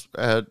towels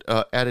at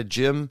a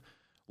gym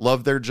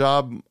love their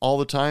job all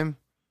the time?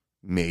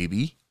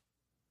 Maybe.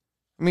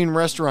 I mean,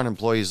 restaurant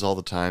employees all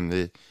the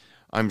time,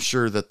 I'm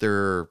sure that there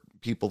are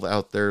people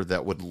out there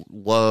that would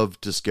love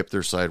to skip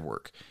their side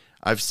work.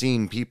 I've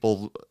seen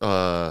people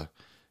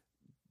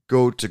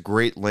go to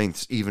great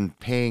lengths, even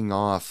paying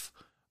off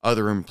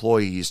other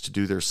employees to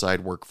do their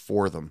side work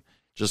for them,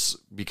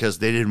 just because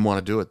they didn't want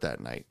to do it that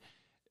night.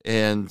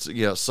 And,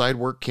 side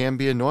work can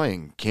be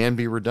annoying, can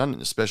be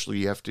redundant,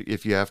 especially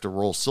if you have to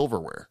roll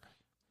silverware.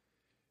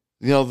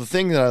 The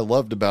thing that I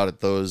loved about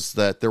it, though, is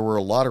that there were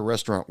a lot of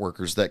restaurant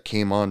workers that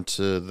came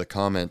onto the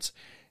comments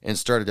and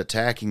started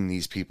attacking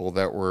these people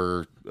that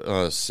were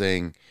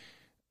saying,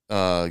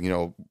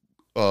 well,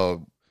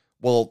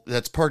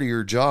 that's part of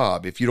your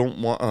job. If you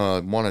don't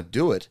want to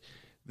do it,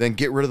 then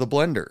get rid of the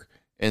blender.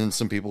 And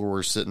some people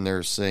were sitting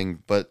there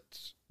saying, but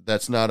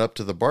that's not up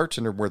to the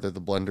bartender whether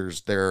the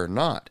blender's there or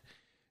not.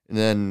 And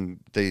then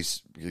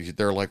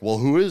they're like, well,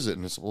 who is it?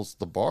 And it's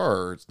the bar,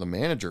 or it's the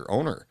manager,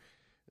 owner.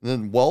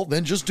 And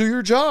then just do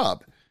your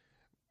job.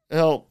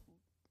 Now,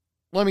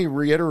 let me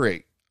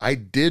reiterate. I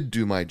did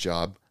do my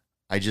job.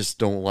 I just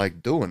don't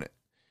like doing it.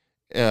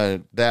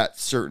 That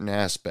certain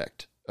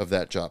aspect of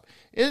that job.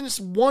 And it's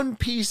one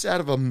piece out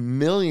of a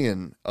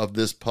million of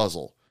this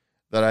puzzle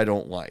that I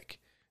don't like.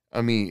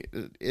 I mean,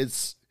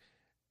 it's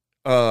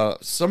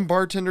some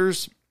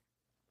bartenders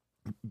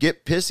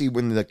get pissy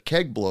when the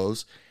keg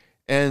blows,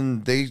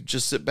 and they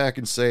just sit back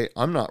and say,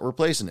 I'm not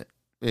replacing it.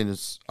 And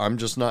I'm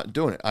just not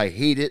doing it. I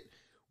hate it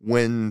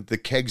when the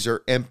kegs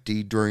are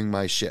empty during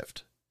my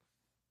shift.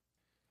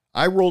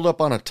 I rolled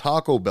up on a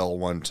Taco Bell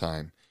one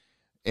time,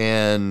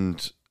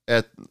 and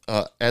at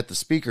the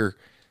speaker,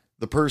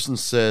 the person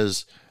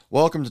says,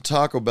 welcome to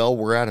Taco Bell,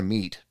 we're out of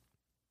meat.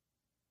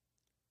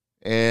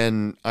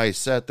 And I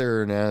sat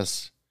there and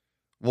asked,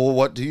 well,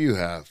 what do you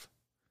have?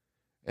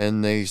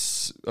 And they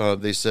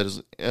said,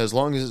 as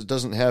long as it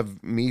doesn't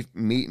have meat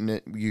in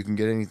it, you can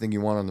get anything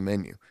you want on the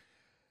menu.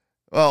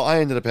 Well, I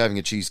ended up having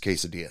a cheese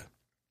quesadilla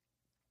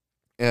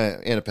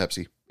and a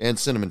Pepsi and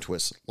cinnamon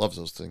twists. Loves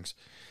those things.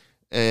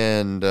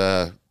 And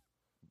but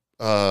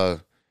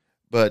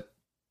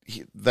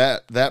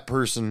that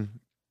person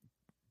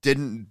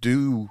didn't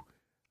do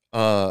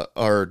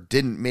or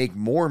didn't make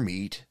more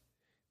meat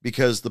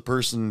because the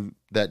person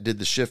that did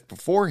the shift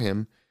before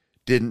him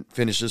didn't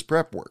finish his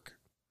prep work.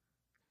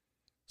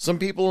 Some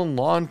people in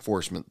law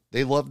enforcement,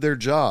 they love their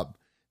job.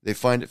 They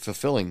find it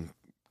fulfilling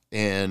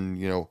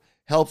and,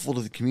 helpful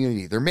to the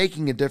community. They're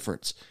making a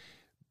difference.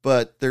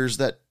 But there's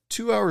that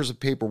 2 hours of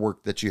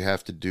paperwork that you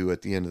have to do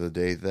at the end of the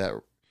day that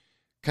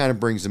kind of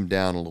brings them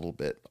down a little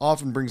bit.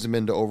 Often brings them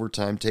into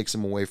overtime, takes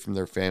them away from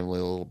their family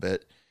a little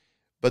bit.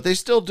 But they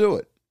still do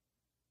it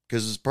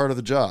because it's part of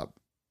the job.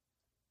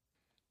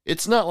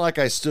 It's not like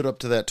I stood up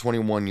to that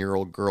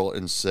 21-year-old girl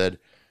and said,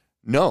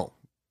 no,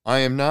 I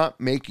am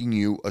not making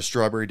you a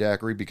strawberry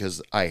daiquiri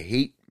because I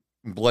hate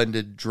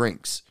blended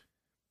drinks.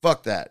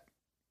 Fuck that.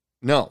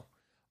 No,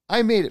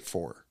 I made it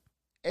for her.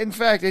 In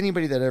fact,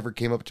 anybody that ever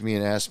came up to me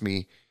and asked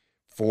me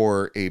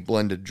for a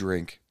blended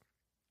drink,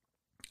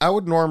 I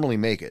would normally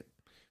make it.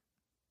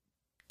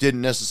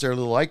 Didn't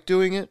necessarily like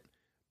doing it,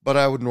 but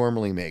I would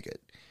normally make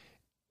it.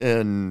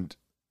 And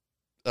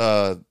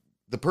the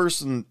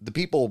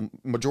people,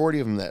 majority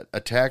of them that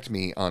attacked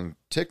me on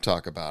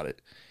TikTok about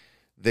it,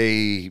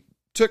 they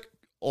took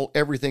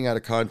everything out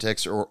of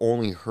context or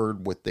only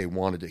heard what they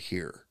wanted to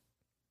hear.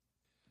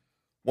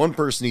 One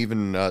person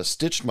even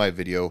stitched my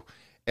video,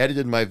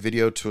 edited my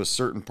video to a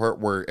certain part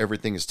where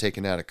everything is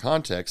taken out of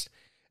context,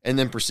 and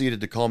then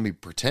proceeded to call me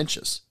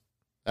pretentious.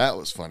 That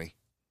was funny.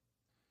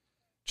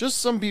 Just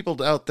some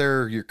people out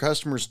there, your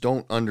customers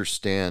don't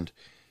understand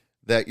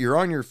that you're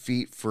on your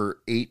feet for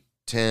 8,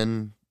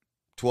 10,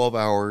 12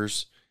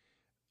 hours,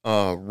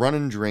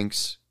 running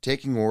drinks,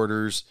 taking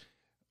orders,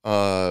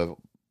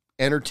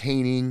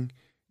 entertaining,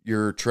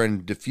 you're trying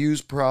to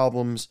diffuse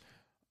problems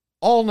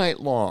all night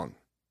long.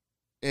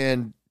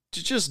 And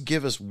to just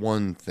give us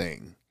one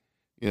thing,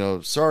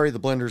 sorry, the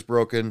blender's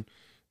broken,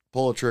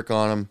 pull a trick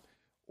on them,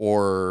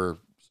 or,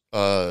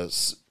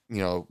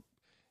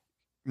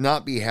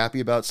 not be happy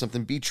about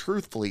something, be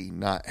truthfully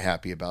not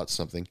happy about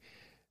something.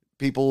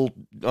 People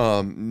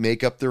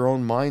make up their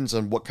own minds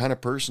on what kind of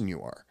person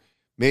you are.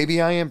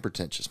 Maybe I am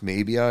pretentious.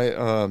 Maybe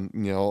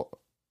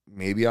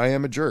maybe I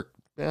am a jerk.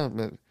 Yeah,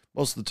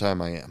 most of the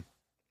time I am.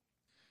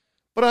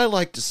 But I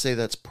like to say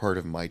that's part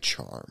of my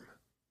charm.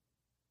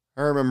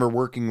 I remember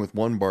working with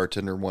one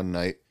bartender one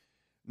night.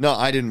 No,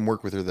 I didn't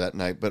work with her that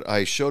night, but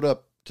I showed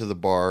up to the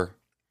bar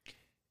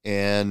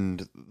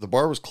and the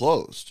bar was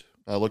closed.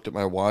 I looked at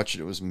my watch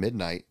and it was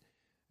midnight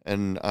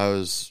and I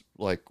was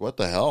like, what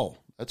the hell?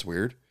 That's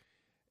weird.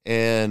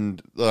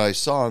 And I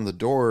saw on the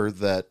door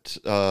that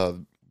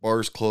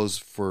bars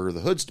closed for the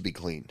hoods to be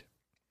cleaned.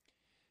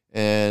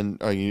 And,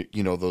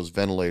 those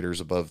ventilators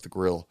above the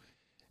grill.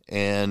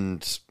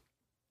 And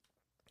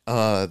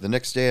the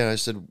next day I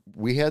said,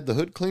 we had the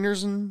hood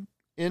cleaners in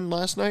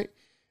last night.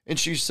 And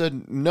she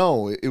said,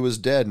 no, it was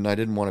dead and I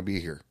didn't want to be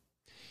here.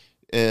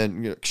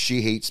 And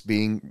she hates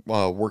being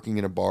working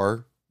in a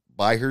bar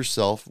by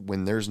herself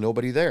when there's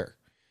nobody there.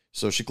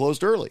 So she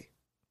closed early.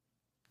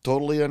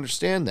 Totally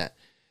understand that.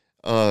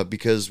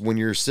 Because when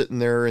you're sitting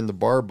there in the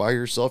bar by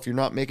yourself, you're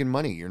not making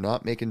money. You're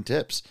not making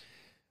tips.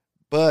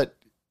 But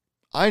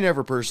I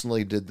never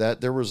personally did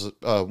that. There was,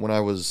 when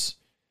I was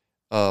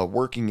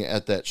working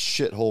at that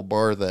shithole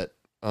bar that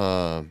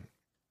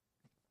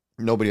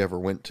nobody ever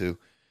went to,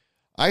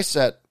 I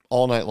sat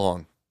all night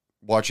long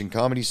watching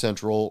Comedy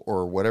Central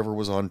or whatever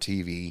was on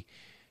TV,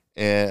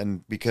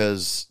 and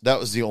because that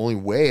was the only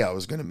way I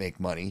was going to make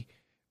money,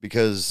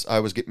 because I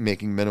was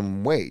making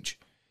minimum wage.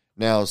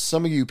 Now,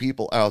 some of you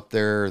people out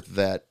there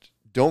that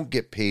don't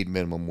get paid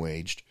minimum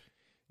wage,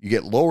 you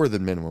get lower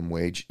than minimum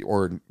wage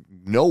or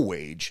no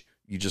wage,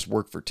 you just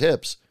work for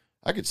tips.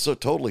 I could so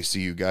totally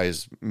see you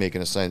guys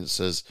making a sign that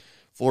says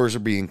floors are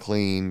being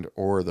cleaned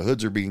or the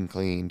hoods are being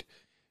cleaned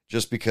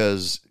just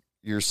because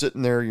you're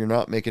sitting there, you're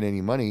not making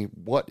any money.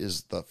 What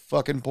is the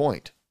fucking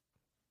point?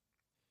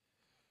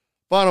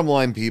 Bottom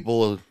line,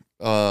 people,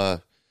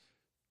 go,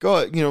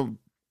 to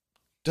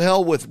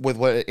hell with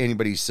what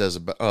anybody says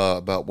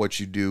about what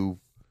you do,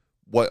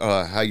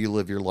 how you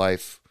live your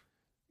life.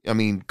 I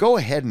mean, go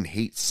ahead and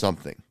hate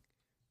something.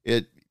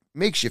 It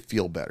makes you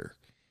feel better.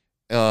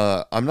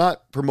 I'm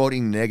not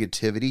promoting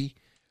negativity,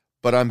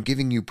 but I'm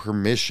giving you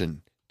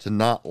permission to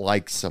not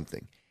like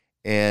something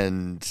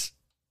and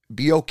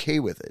be okay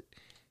with it.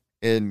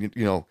 And,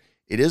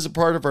 it is a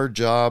part of our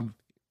job,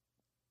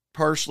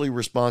 partially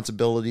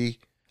responsibility.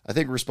 I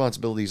think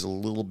responsibility is a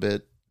little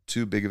bit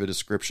too big of a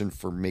description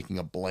for making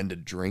a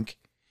blended drink,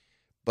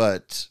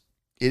 but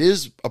it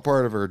is a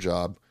part of our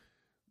job.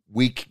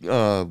 We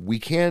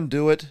can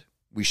do it.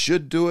 We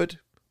should do it,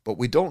 but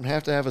we don't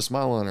have to have a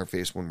smile on our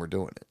face when we're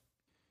doing it.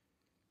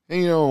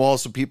 And,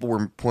 also people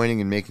were pointing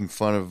and making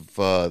fun of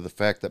the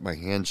fact that my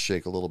hands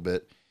shake a little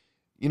bit.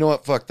 You know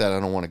what? Fuck that. I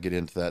don't want to get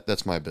into that.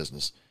 That's my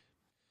business.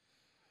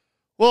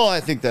 Well, I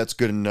think that's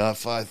good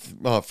enough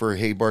for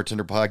Hey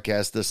Bartender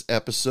Podcast this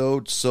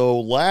episode. So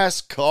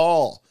last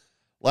call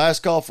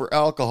for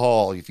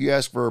alcohol. If you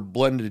ask for a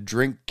blended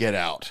drink, get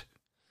out.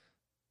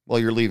 Well,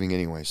 you're leaving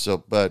anyway.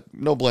 So, but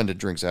no blended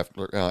drinks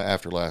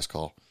after last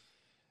call.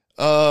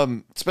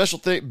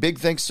 Big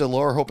thanks to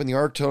Laura Hope and the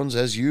Arctones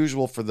as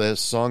usual for the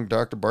song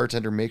Dr.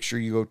 Bartender. Make sure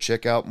you go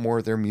check out more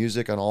of their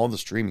music on all the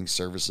streaming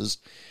services,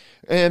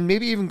 and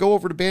maybe even go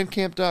over to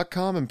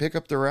bandcamp.com and pick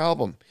up their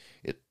album.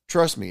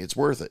 Trust me, it's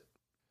worth it.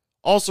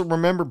 Also,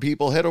 remember,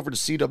 people, head over to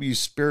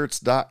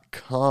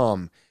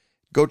cwspirits.com.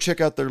 Go check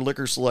out their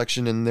liquor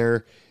selection in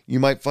there. You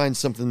might find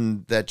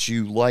something that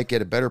you like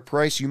at a better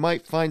price. You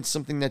might find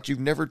something that you've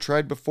never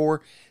tried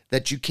before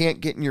that you can't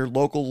get in your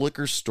local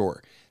liquor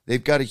store.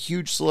 They've got a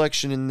huge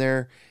selection in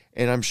there,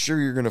 and I'm sure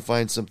you're going to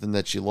find something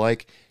that you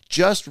like.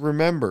 Just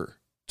remember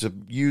to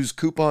use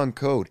coupon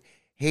code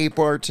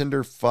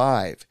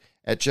HeyBartender5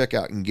 at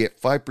checkout and get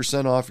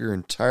 5% off your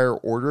entire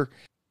order.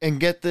 And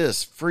get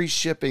this, free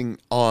shipping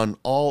on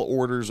all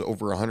orders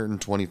over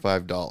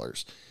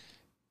 $125.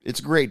 It's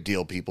a great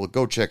deal, people.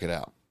 Go check it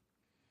out.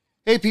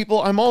 Hey,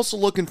 people, I'm also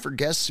looking for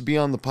guests to be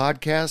on the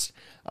podcast.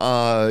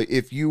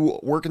 If you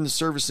work in the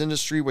service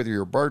industry, whether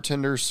you're a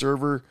bartender,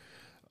 server,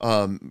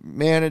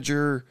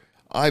 manager,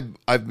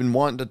 I've been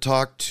wanting to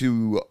talk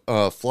to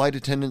flight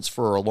attendants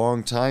for a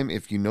long time.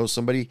 If you know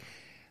somebody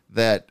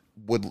that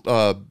would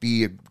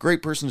be a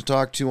great person to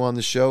talk to on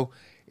the show,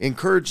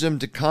 encourage them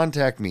to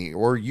contact me,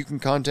 or you can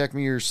contact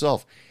me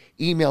yourself.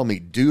 Email me,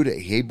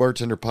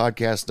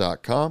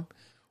 dude@heybartenderpodcast.com,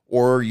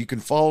 or you can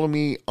follow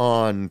me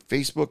on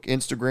Facebook,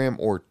 Instagram,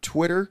 or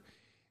Twitter.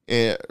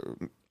 No,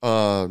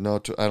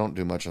 I don't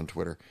do much on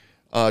Twitter.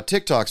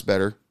 TikTok's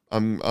better.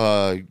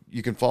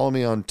 You can follow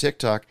me on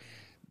TikTok.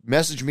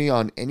 Message me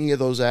on any of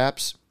those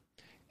apps,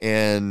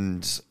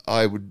 and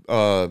I would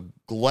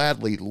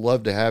gladly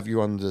love to have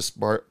you on this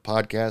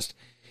podcast.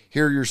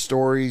 Hear your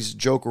stories,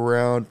 joke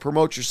around,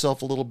 promote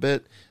yourself a little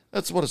bit.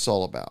 That's what it's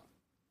all about.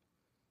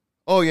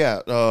 Oh, yeah.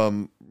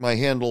 My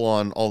handle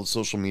on all the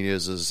social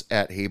medias is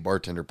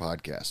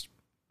 @HeyBartenderPodcast.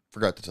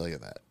 Forgot to tell you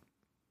that.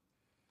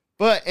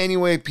 But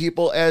anyway,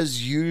 people,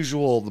 as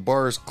usual, the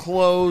bar is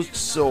closed,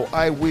 so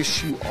I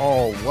wish you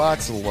all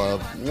lots of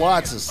love,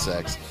 lots of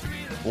sex,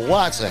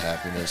 lots of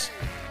happiness.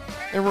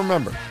 And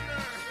remember,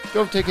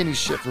 don't take any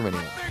shit from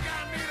anyone.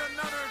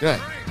 Good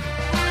night.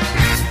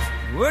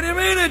 What do you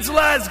mean it's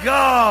last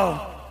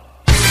call?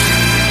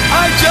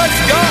 I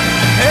just got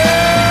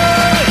here!